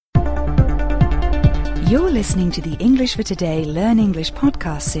You're listening to the English for Today Learn English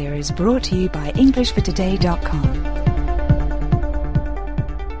podcast series brought to you by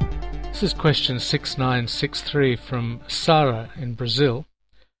EnglishForToday.com. This is question 6963 from Sarah in Brazil.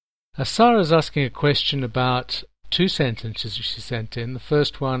 Sarah is asking a question about two sentences she sent in. The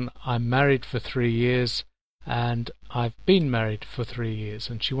first one, I'm married for 3 years, and I've been married for 3 years,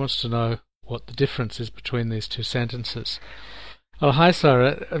 and she wants to know what the difference is between these two sentences. Oh, hi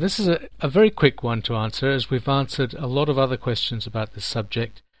Sarah. This is a very quick one to answer, as we've answered a lot of other questions about this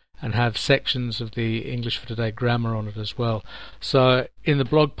subject and have sections of the English for Today grammar on it as well. So in the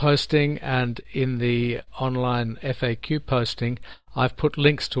blog posting and in the online FAQ posting, I've put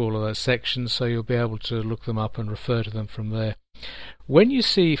links to all of those sections, so you'll be able to look them up and refer to them from there. When you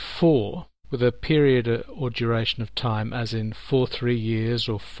see for with a period or duration of time, as in for 3 years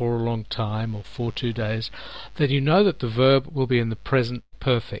or for a long time or for 2 days, then you know that the verb will be in the present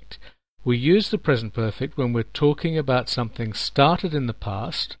perfect. We use the present perfect when we're talking about something started in the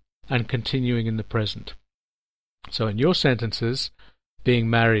past and continuing in the present. So in your sentences, being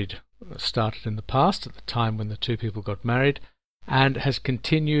married started in the past at the time when the two people got married and has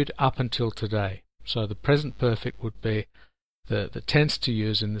continued up until today. So the present perfect would be the tense to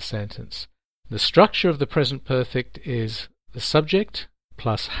use in the sentence. The structure of the present perfect is the subject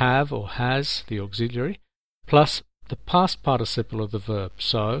plus have or has, the auxiliary, plus the past participle of the verb.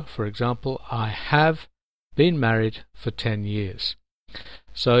 So, for example, I have been married for 10 years.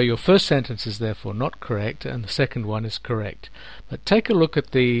 So your first sentence is therefore not correct, and the second one is correct. But take a look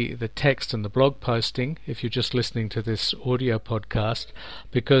at the text and the blog posting if you're just listening to this audio podcast,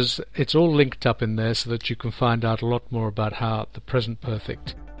 because it's all linked up in there so that you can find out a lot more about how the present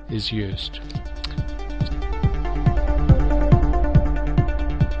perfect is used.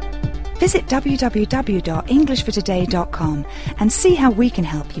 Visit www.englishfortoday.com and see how we can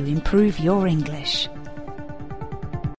help you improve your English.